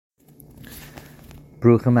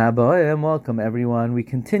Bruchim Aboim, welcome everyone. We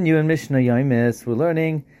continue in Mishnah Yomis. We're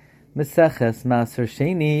learning Meseches Maser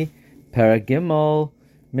Sheni, Perek Gimel,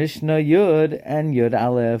 Mishnah Yud, and Yud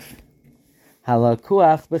Aleph.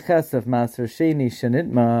 Halakuach b'chesef Maser Sheni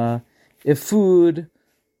Shenitma. If food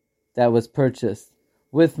that was purchased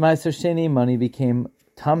with Maser Sheni money became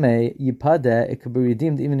Tameh, Yipadeh, it could be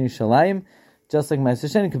redeemed even in Yerushalayim, just like Maser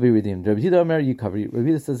Sheni could be redeemed. Rabbi Yehuda Omer, you cover it. Rabbi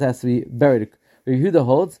Yehuda says it has to be buried. Rabbi Yehuda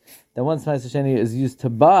holds that once Maser Sheni is used to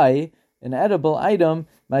buy an edible item,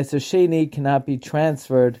 Maser Sheni cannot be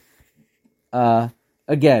transferred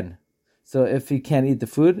again. So if you can't eat the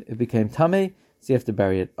food, it became Tameh, so you have to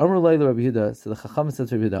bury it. Amr Layla Rabbi Yehuda, so the Chacham says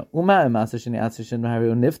to Rabbi Yehuda, Uma and Maser Sheni Aser Shen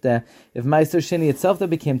Mahari Nifta, if Maser Sheni itself that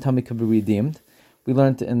became Tameh could be redeemed, we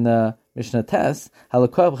learned in the Mishnah Tes,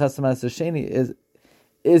 Halakuach b'chesef Maser Sheni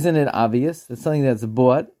isn't it obvious that something that's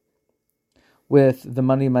bought with the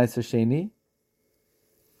money of Maser Sheni,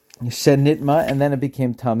 Shenitma, and then it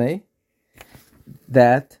became Tameh,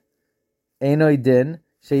 that Einoi Din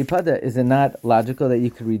Sheipada, is it not logical that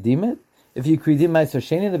you could redeem it? If you could redeem Maser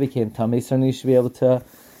Sheni that became Tameh, certainly you should be able to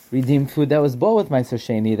redeem food that was bought with Maser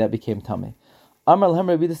Sheni that became Tameh. Amar L'hem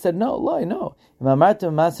Rabbi said, no. If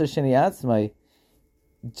Amartu Maser Sheni Atzmai,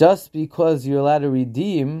 just because you're allowed to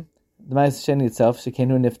redeem the Maser Sheni itself,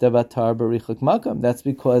 Shekenu Nifta Batar Barichuk Makam, that's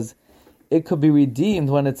because it could be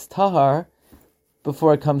redeemed when it's Tahar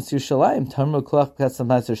before it comes to Yerushalayim. Tamru Klach Pesach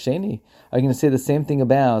Maser Sheni. Are you going to say the same thing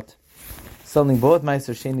about something bought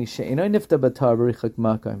Maser Sheni She'enoi Nifta Batar Barichuk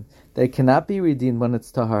Makam, that it cannot be redeemed when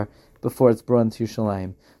it's Tahar before it's brought into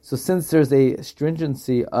Yerushalayim? So since there's a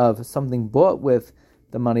stringency of something bought with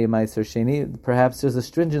the money of Maser Sheni, perhaps there's a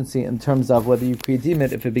stringency in terms of whether you redeem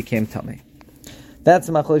it if it became Tameh. That's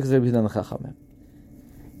the machlokes Rabbi Yehuda and Chachamim.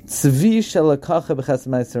 Tzvi shelakacha b'chesef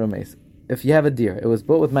Maser Omeis. If you have a deer, it was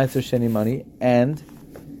bought with Maser Sheni money and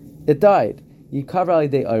it died. Yikav ali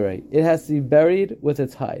de oirei. It has to be buried with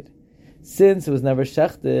its hide. Since it was never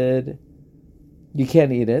shechted, you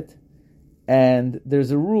can't eat it. And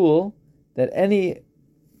there's a rule that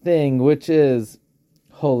anything which is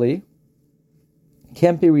holy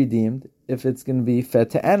can't be redeemed if it's going to be fed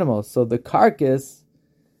to animals. So the carcass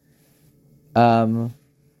has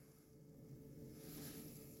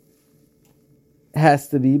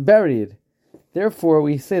to be buried. Therefore,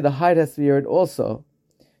 we say the hide has to be buried also,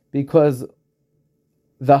 because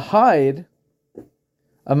the hide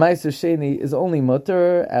of Maser Sheni is only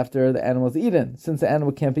mutter after the animal is eaten. Since the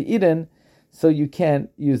animal can't be eaten, so you can't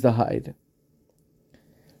use the hide.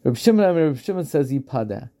 Reb Shimon says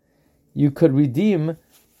Yipada. You could redeem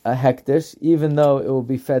a hektish even though it will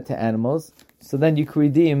be fed to animals, so then you could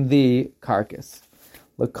redeem the carcass.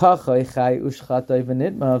 If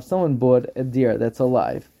someone bought a deer that's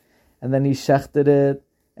alive, and then he shechted it,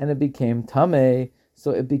 and it became Tameh, so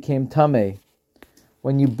it became Tameh.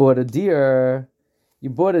 When you bought a deer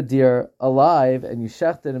alive, and you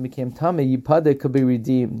shechted it and became Tameh, Yipadeh could be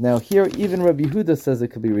redeemed. Now here, even Rabbi Yehuda says it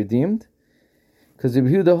could be redeemed, because Rabbi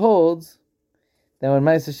Yehuda holds that when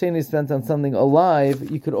Maser Sheni is spent on something alive,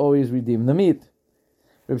 you could always redeem the meat.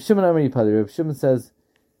 Rabbi Shimon Amar Yipadeh. Rabbi Shimon says,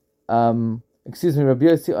 Rabbi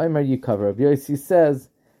Yossi Omer Yikav. Rabbi Yossi says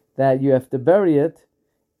that you have to bury it.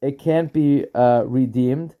 It can't be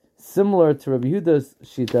redeemed. Similar to Rabbi Yehuda's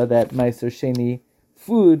shita that Maser Sheni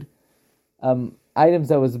food, items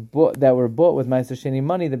that were bought with Maser Sheni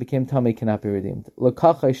money that became Tameh cannot be redeemed.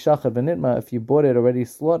 L'kachai shachar b'nitma, if you bought it already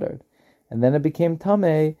slaughtered, and then it became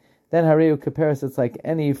Tameh, then Hareu Kaperis, it's like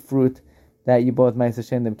any fruit that you bought with Maser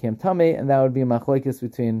Sheni that became Tameh, and that would be a machlokes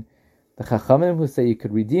between the Chachamim who say you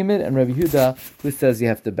could redeem it, and Rabbi Yehuda who says you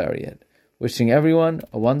have to bury it. Wishing everyone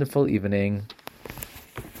a wonderful evening.